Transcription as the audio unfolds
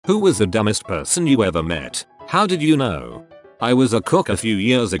Who was the dumbest person you ever met? How did you know? I was a cook a few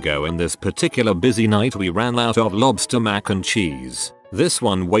years ago and this particular busy night we ran out of lobster mac and cheese. This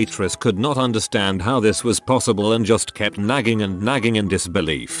one waitress could not understand how this was possible and just kept nagging and nagging in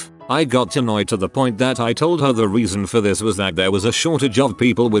disbelief. I got annoyed to the point that I told her the reason for this was that there was a shortage of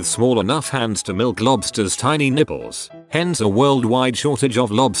people with small enough hands to milk lobster's tiny nipples, hence a worldwide shortage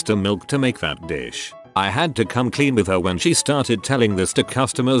of lobster milk to make that dish. I had to come clean with her when she started telling this to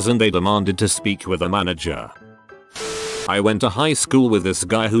customers and they demanded to speak with a manager. I went to high school with this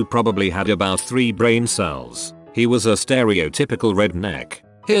guy who probably had about 3 brain cells. He was a stereotypical redneck.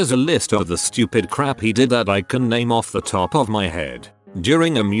 Here's a list of the stupid crap he did that I can name off the top of my head.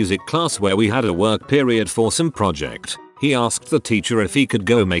 During a music class where we had a work period for some project, he asked the teacher if he could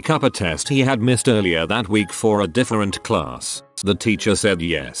go make up a test he had missed earlier that week for a different class. The teacher said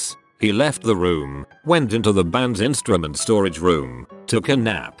yes. He left the room, went into the band's instrument storage room, took a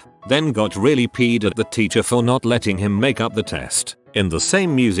nap, then got really peeved at the teacher for not letting him make up the test. In the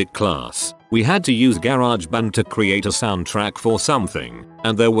same music class, we had to use GarageBand to create a soundtrack for something,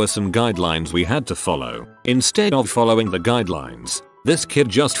 and there were some guidelines we had to follow. Instead of following the guidelines, this kid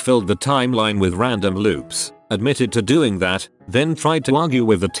just filled the timeline with random loops, admitted to doing that, then tried to argue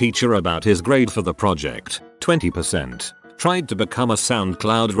with the teacher about his grade for the project, 20%. Tried to become a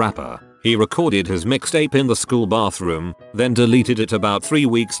SoundCloud rapper. He recorded his mixtape in the school bathroom, then deleted it about 3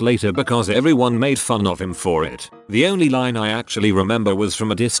 weeks later because everyone made fun of him for it. The only line I actually remember was from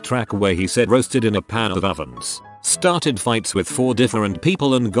a diss track where he said roasted in a pan of ovens. Started fights with 4 different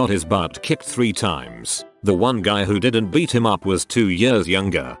people and got his butt kicked 3 times. The one guy who didn't beat him up was 2 years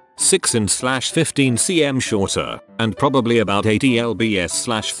younger, 6'15" cm shorter, and probably about 80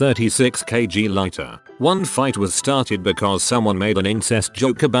 lbs/36 kg lighter. One fight was started because someone made an incest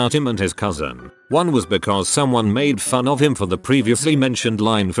joke about him and his cousin. One was because someone made fun of him for the previously mentioned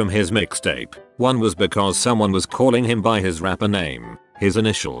line from his mixtape. One was because someone was calling him by his rapper name, his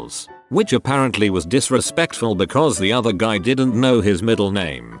initials, which apparently was disrespectful because the other guy didn't know his middle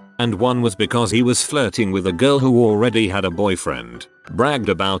name. And one was because he was flirting with a girl who already had a boyfriend. Bragged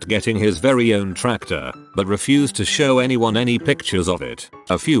about getting his very own tractor, but refused to show anyone any pictures of it.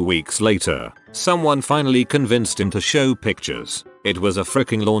 A few weeks later, someone finally convinced him to show pictures. It was a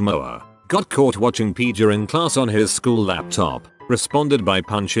freaking lawnmower. Got caught watching P during class on his school laptop. Responded by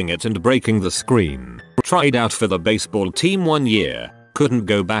punching it and breaking the screen. Tried out for the baseball team 1 year. Couldn't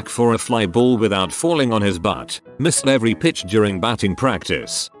go back for a fly ball without falling on his butt. Missed every pitch during batting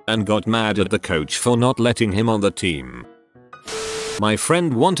practice. And got mad at the coach for not letting him on the team. My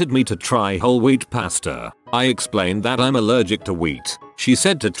friend wanted me to try whole wheat pasta. I explained that I'm allergic to wheat. She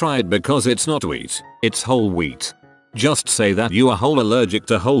said to try it because it's not wheat, it's whole wheat. Just say that you are whole allergic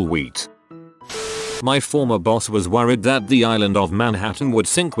to whole wheat. My former boss was worried that the island of Manhattan would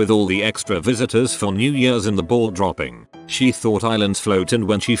sink with all the extra visitors for New Year's and the ball dropping. She thought islands float, and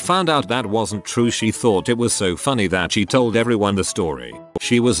when she found out that wasn't true she thought it was so funny that she told everyone the story.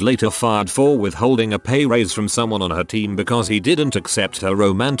 She was later fired for withholding a pay raise from someone on her team because he didn't accept her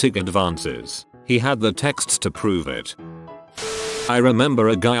romantic advances. He had the texts to prove it. I remember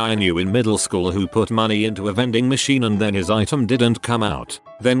a guy I knew in middle school who put money into a vending machine and then his item didn't come out.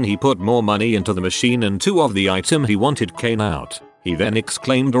 Then he put more money into the machine and 2 of the item he wanted came out. He then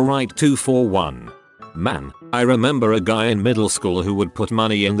exclaimed, "Alright, 2 for 1. Man, I remember a guy in middle school who would put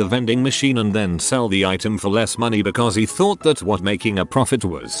money in the vending machine and then sell the item for less money because he thought that's what making a profit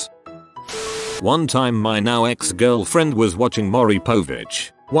was. One time my now ex-girlfriend was watching Maury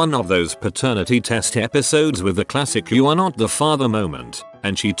Povich, one of those paternity test episodes with the classic "you are not the father" moment,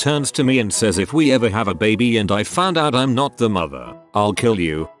 and she turns to me and says, "If we ever have a baby and I found out I'm not the mother, I'll kill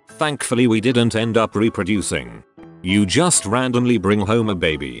you." Thankfully we didn't end up reproducing. You just randomly bring home a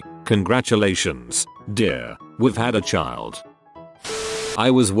baby. Congratulations, dear, we've had a child. I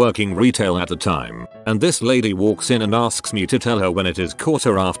was working retail at the time, and this lady walks in and asks me to tell her when it is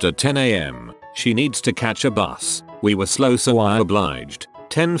 10:15 AM. She needs to catch a bus. We were slow so I obliged.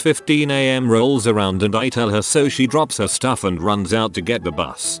 10:15 AM rolls around and I tell her, so she drops her stuff and runs out to get the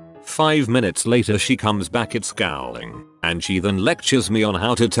bus. 5 minutes later she comes back scowling, and she then lectures me on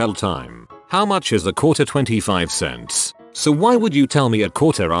how to tell time. How much is a quarter? 25 cents. So why would you tell me a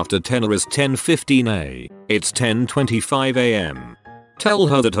quarter after 10 is 10:15 a? It's 10:25 AM. Tell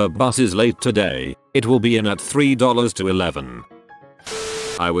her that her bus is late today. It will be in at $3 to 11.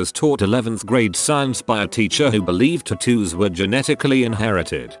 I was taught 11th grade science by a teacher who believed tattoos were genetically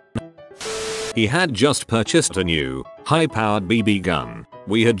inherited. He had just purchased a new, high-powered BB gun.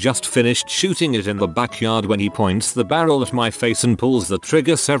 We had just finished shooting it in the backyard when he points the barrel at my face and pulls the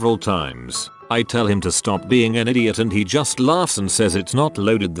trigger several times. I tell him to stop being an idiot and he just laughs and says it's not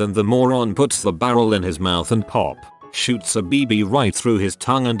loaded. Then the moron puts the barrel in his mouth and pop, shoots a BB right through his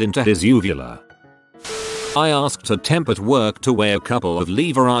tongue and into his uvula. I asked a temp at work to weigh a couple of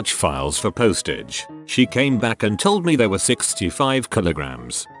lever arch files for postage. She came back and told me they were 65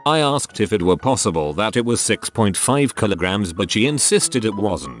 kilograms. I asked if it were possible that it was 6.5 kilograms, but she insisted it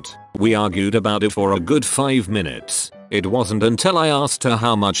wasn't. We argued about it for a good 5 minutes. It wasn't until I asked her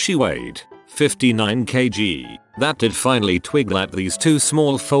how much she weighed, 59 kg, that did finally twig that these two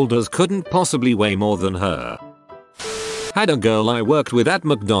small folders couldn't possibly weigh more than her. Had a girl I worked with at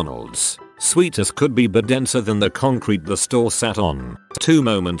McDonald's. Sweet as could be but denser than the concrete the store sat on. 2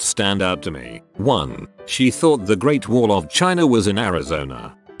 moments stand out to me. 1. She thought the Great Wall of China was in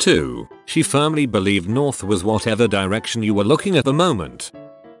Arizona. 2. She firmly believed north was whatever direction you were looking at the moment.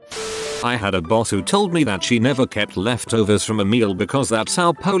 I had a boss who told me that she never kept leftovers from a meal because that's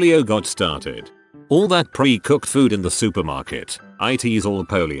how polio got started. All that pre-cooked food in the supermarket. IT's all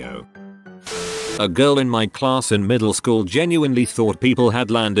polio. A girl in my class in middle school genuinely thought people had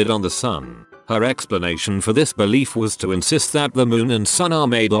landed on the sun. Her explanation for this belief was to insist that the moon and sun are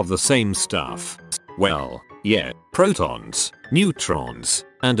made of the same stuff. Well, yeah, protons, neutrons,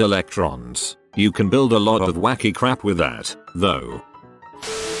 and electrons. You can build a lot of wacky crap with that, though.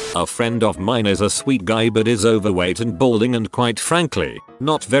 A friend of mine is a sweet guy but is overweight and balding and quite frankly,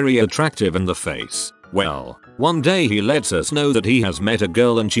 not very attractive in the face. Well, one day he lets us know that he has met a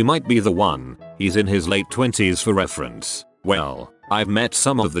girl and she might be the one. He's in his late 20s for reference. Well, I've met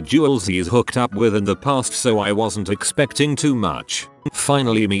some of the jewels he's hooked up with in the past, so I wasn't expecting too much.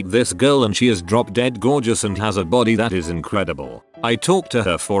 Finally meet this girl and she is drop dead gorgeous and has a body that is incredible. I talked to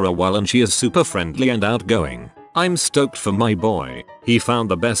her for a while and she is super friendly and outgoing. I'm stoked for my boy. He found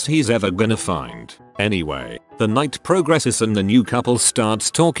the best he's ever gonna find. Anyway, the night progresses and the new couple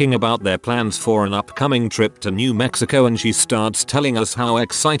starts talking about their plans for an upcoming trip to New Mexico, and she starts telling us how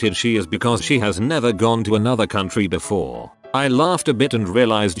excited she is because she has never gone to another country before. I laughed a bit and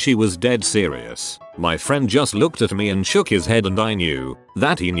realized she was dead serious. My friend just looked at me and shook his head, and I knew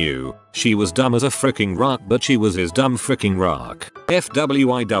that he knew. She was dumb as a fricking rock, but she was his dumb fricking rock.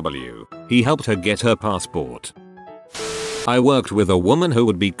 FWIW. He helped her get her passport. I worked with a woman who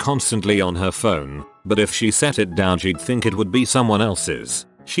would be constantly on her phone, but if she set it down she'd think it would be someone else's.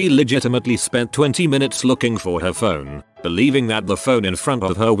 She legitimately spent 20 minutes looking for her phone, believing that the phone in front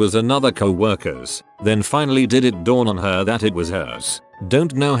of her was another co-worker's. Then finally did it dawn on her that it was hers.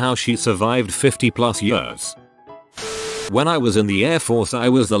 Don't know how she survived 50+ years. When I was in the Air Force, I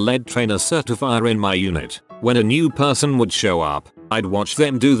was the lead trainer certifier in my unit. When a new person would show up, I'd watch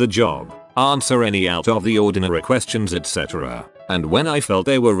them do the job, answer any out of the ordinary questions, etc. And when I felt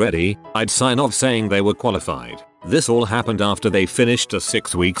they were ready, I'd sign off saying they were qualified. This all happened after they finished a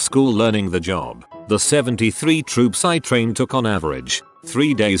 6-week school learning the job. The 73 troops I trained took on average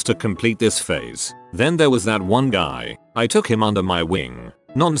 3 days to complete this phase. Then there was that one guy. I took him under my wing,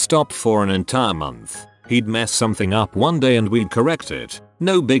 non-stop for an entire month. He'd mess something up one day and we'd correct it.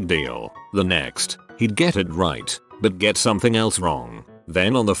 No big deal. The next, he'd get it right, but get something else wrong.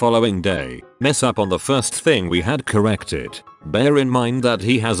 Then on the following day, mess up on the first thing we had corrected. Bear in mind that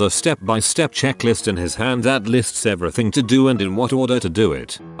he has a step-by-step checklist in his hand that lists everything to do and in what order to do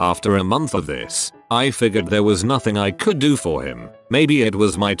it. After a month of this, I figured there was nothing I could do for him. Maybe it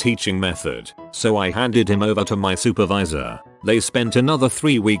was my teaching method, so I handed him over to my supervisor. They spent another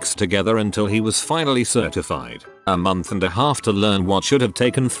 3 weeks together until he was finally certified. A month and a half to learn what should have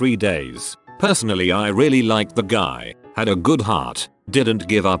taken 3 days. Personally, I really liked the guy, had a good heart, didn't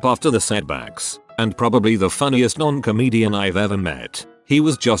give up after the setbacks, and probably the funniest non-comedian I've ever met. He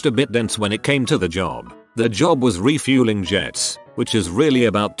was just a bit dense when it came to the job. The job was refueling jets, which is really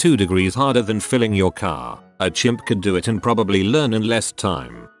about 2 degrees harder than filling your car. A chimp could do it and probably learn in less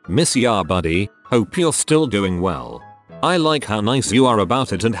time. Miss ya buddy, hope you're still doing well. I like how nice you are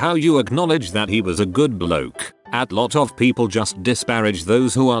about it and how you acknowledge that he was a good bloke. A lot of people just disparage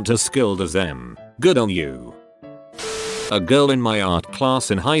those who aren't as skilled as them. Good on you. A girl in my art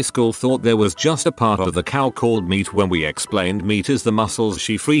class in high school thought there was just a part of the cow called meat. When we explained meat is the muscles,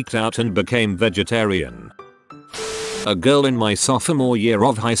 she freaked out and became vegetarian. A girl in my sophomore year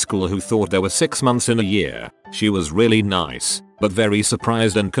of high school who thought there were 6 months in a year. She was really nice, but very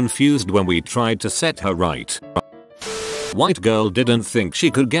surprised and confused when we tried to set her right. White girl didn't think she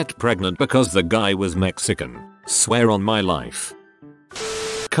could get pregnant because the guy was Mexican. Swear on my life.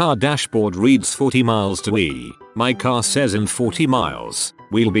 Car dashboard reads 40 miles to E. My car says in 40 miles,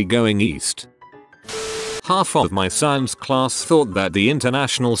 we'll be going east. Half of my science class thought that the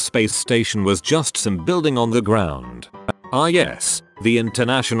International Space Station was just some building on the ground. Ah yes, The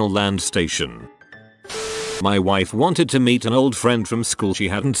International Land Station. My wife wanted to meet an old friend from school she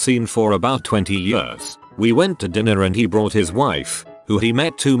hadn't seen for about 20 years. We went to dinner and he brought his wife, who he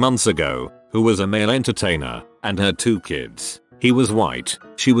met 2 months ago, who was a male entertainer, and her 2 kids. He was white,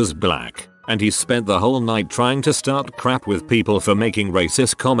 she was black, and he spent the whole night trying to start crap with people for making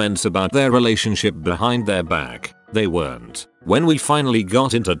racist comments about their relationship behind their back. They weren't. When we finally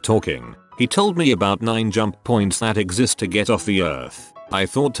got into talking, he told me about 9 jump points that exist to get off the earth. I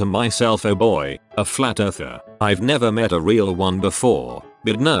thought to myself, oh boy, a flat earther. I've never met a real one before.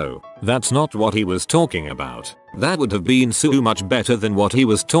 But no, that's not what he was talking about. That would have been so much better than what he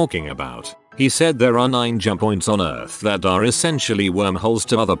was talking about. He said there are 9 jump points on Earth that are essentially wormholes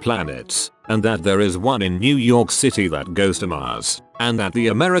to other planets, and that there is one in New York City that goes to Mars, and that the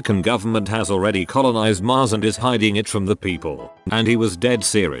American government has already colonized Mars and is hiding it from the people. And he was dead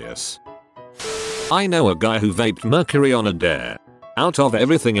serious. I know a guy who vaped mercury on a dare. Out of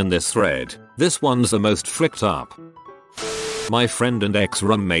everything in this thread, this one's the most fricked up. My friend and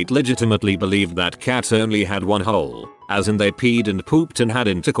ex-roommate legitimately believed that cats only had one hole, as in they peed and pooped and had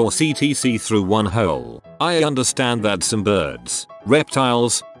intercourse etc through one hole. I understand that some birds,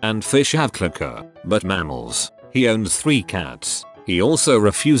 reptiles, and fish have clicker, but mammals. He owns 3 cats. He also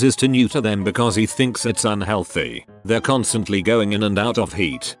refuses to neuter them because he thinks it's unhealthy. They're constantly going in and out of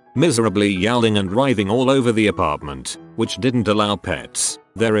heat, miserably yowling and writhing all over the apartment, which didn't allow pets.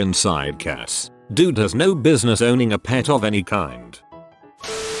 They're inside cats. Dude has no business owning a pet of any kind.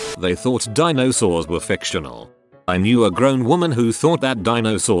 They thought dinosaurs were fictional. I knew a grown woman who thought that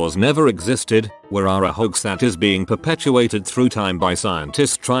dinosaurs never existed, were a hoax that is being perpetuated through time by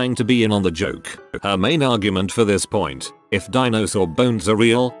scientists trying to be in on the joke. Her main argument for this point: if dinosaur bones are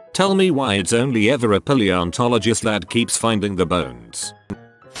real, tell me why it's only ever a paleontologist that keeps finding the bones.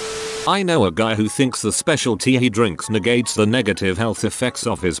 I know a guy who thinks the special tea he drinks negates the negative health effects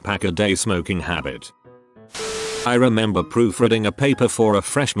of his pack-a-day smoking habit. I remember proofreading a paper for a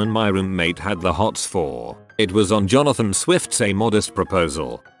freshman my roommate had the hots for. It was on Jonathan Swift's A Modest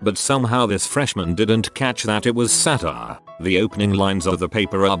Proposal, but somehow this freshman didn't catch that it was satire. The opening lines of the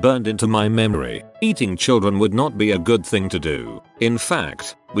paper are burned into my memory. Eating children would not be a good thing to do. In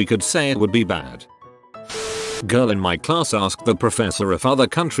fact, we could say it would be bad. Girl in my class asked the professor if other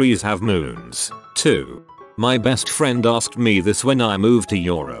countries have moons, too. My best friend asked me this when I moved to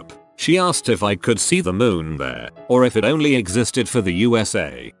Europe. She asked if I could see the moon there, or if it only existed for the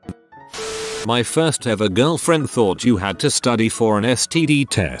USA. My first ever girlfriend thought you had to study for an STD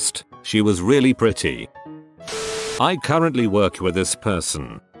test. She was really pretty. I currently work with this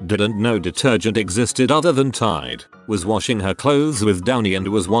person. Didn't know detergent existed other than Tide. Was washing her clothes with Downy and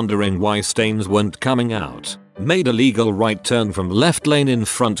was wondering why stains weren't coming out. Made a legal right turn from left lane in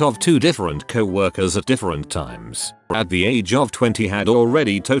front of 2 different co-workers at different times. At the age of 20 had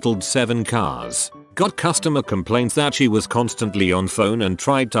already totaled 7 cars. Got customer complaints that she was constantly on phone and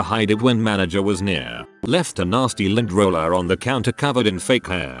tried to hide it when manager was near. Left a nasty lint roller on the counter covered in fake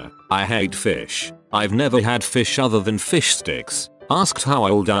hair. I hate fish. I've never had fish other than fish sticks. Asked how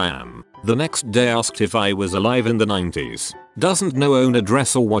old I am. The next day asked if I was alive in the 90s. Doesn't know own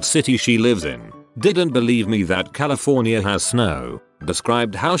address or what city she lives in. Didn't believe me that California has snow.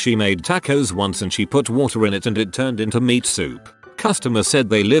 Described how she made tacos once and she put water in it and it turned into meat soup. Customer said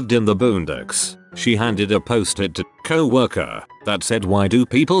they lived in the boondocks. She handed a post-it to co-worker that said, why do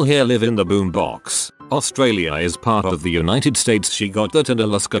people here live in the boombox? Australia is part of the United States. She got that and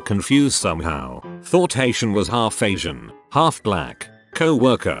Alaska confused somehow. Thought Haitian was half Asian, half black.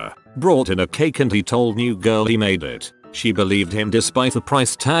 Co-worker brought in a cake and he told new girl he made it. She believed him despite the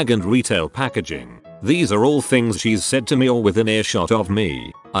price tag and retail packaging. These are all things she's said to me or within earshot of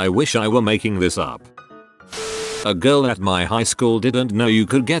me. I wish I were making this up. A girl at my high school didn't know you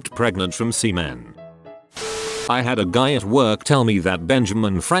could get pregnant from semen. I had a guy at work tell me that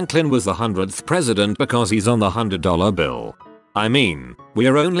Benjamin Franklin was the 100th president because he's on the $100 bill. I mean,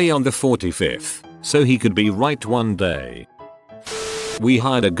 we're only on the 45th, so he could be right one day. We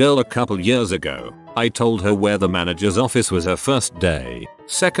hired a girl a couple years ago. I told her where the manager's office was her first day.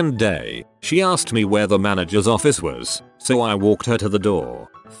 Second day, she asked me where the manager's office was, so I walked her to the door.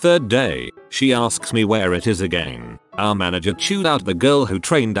 Third day, she asks me where it is again. Our manager chewed out the girl who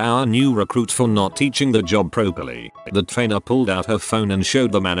trained our new recruit for not teaching the job properly. The trainer pulled out her phone and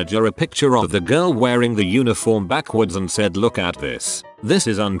showed the manager a picture of the girl wearing the uniform backwards and said, look at this. This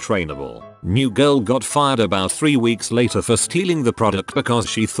is untrainable. New girl got fired about 3 weeks later for stealing the product because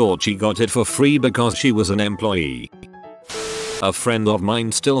she thought she got it for free because she was an employee. A friend of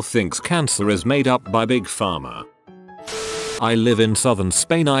mine still thinks cancer is made up by Big Pharma. I live in southern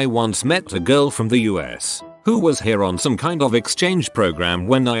Spain. I once met a girl from the US. who was here on some kind of exchange program.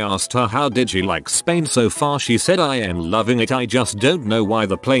 When I asked her how did she like Spain so far, she said, I am loving it, I just don't know why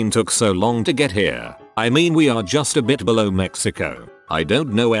the plane took so long to get here. I mean, we are just a bit below Mexico. I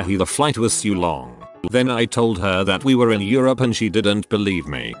don't know why the flight was so long. Then I told her that we were in Europe and she didn't believe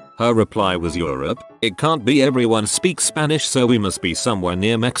me. Her reply was, Europe? It can't be, everyone speaks Spanish, so we must be somewhere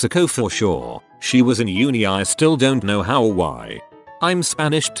near Mexico for sure. She was in uni, I still don't know how or why. I'm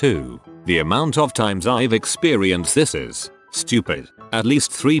Spanish too. The amount of times I've experienced this is stupid. At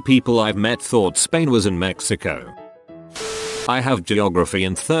least 3 people I've met thought Spain was in Mexico. I have geography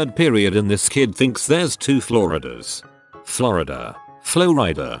in 3rd period and this kid thinks there's 2 Floridas. Florida.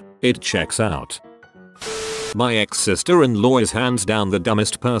 Florida. It checks out. My ex-sister-in-law is hands down the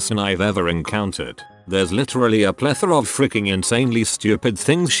dumbest person I've ever encountered. There's literally a plethora of freaking insanely stupid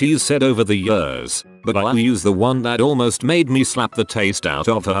things she's said over the years, but I'll use the one that almost made me slap the taste out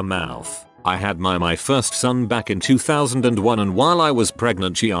of her mouth. I had my first son back in 2001, and while I was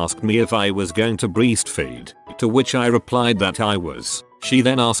pregnant she asked me if I was going to breastfeed, to which I replied that I was. She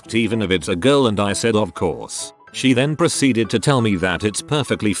then asked even if it's a girl and I said of course. She then proceeded to tell me that it's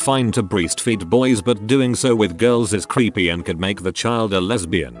perfectly fine to breastfeed boys, but doing so with girls is creepy and could make the child a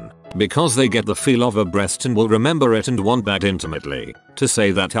lesbian, because they get the feel of a breast and will remember it and want that intimately. To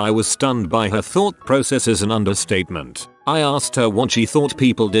say that I was stunned by her thought process is an understatement. I asked her what she thought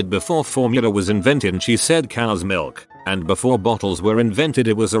people did before formula was invented and she said cow's milk, and before bottles were invented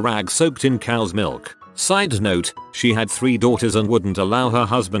it was a rag soaked in cow's milk. Side note, she had 3 daughters and wouldn't allow her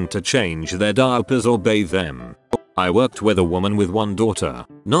husband to change their diapers or bathe them. I worked with a woman with 1 daughter.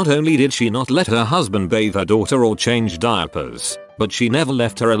 Not only did she not let her husband bathe her daughter or change diapers, but she never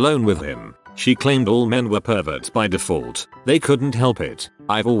left her alone with him. She claimed all men were perverts by default. They couldn't help it.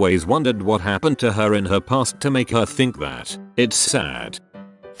 I've always wondered what happened to her in her past to make her think that. It's sad.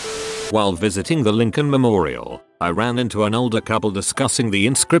 While visiting the Lincoln Memorial, I ran into an older couple discussing the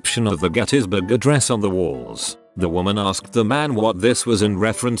inscription of the Gettysburg Address on the walls. The woman asked the man what this was in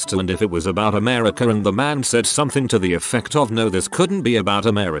reference to and if it was about America, and the man said something to the effect of, no, this couldn't be about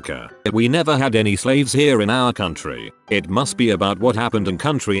America. We never had any slaves here in our country. It must be about what happened in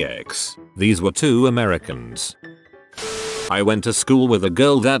country X. These were 2 Americans. I went to school with a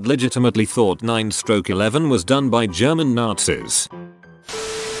girl that legitimately thought 9/11 was done by German Nazis.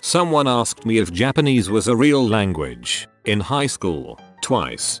 Someone asked me if Japanese was a real language in high school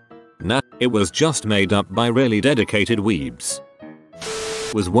twice. Nah, it was just made up by really dedicated weebs.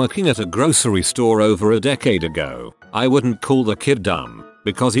 Was working at a grocery store over a decade ago. I wouldn't call the kid dumb,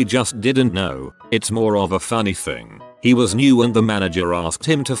 because he just didn't know. It's more of a funny thing. He was new and the manager asked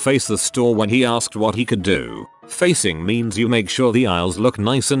him to face the store when he asked what he could do. Facing means you make sure the aisles look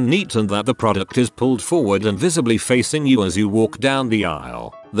nice and neat and that the product is pulled forward and visibly facing you as you walk down the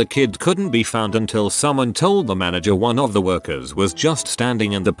aisle. The kid couldn't be found until someone told the manager one of the workers was just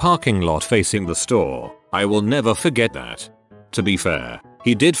standing in the parking lot facing the store. I will never forget that. To be fair,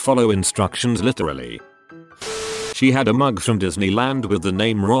 he did follow instructions literally. She had a mug from Disneyland with the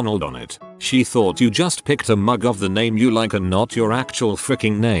name Ronald on it. She thought you just picked a mug of the name you like and not your actual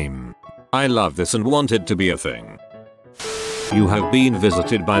freaking name. I love this and want it to be a thing. You have been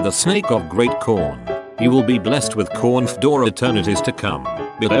visited by the snake of great corn. You will be blessed with corn for eternities to come,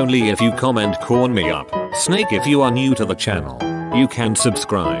 but only if you comment corn me up. Snake, if you are new to the channel, you can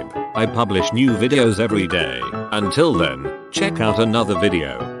subscribe. I publish new videos every day. Until then, check out another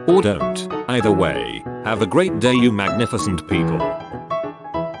video, or don't. Either way, have a great day you magnificent people.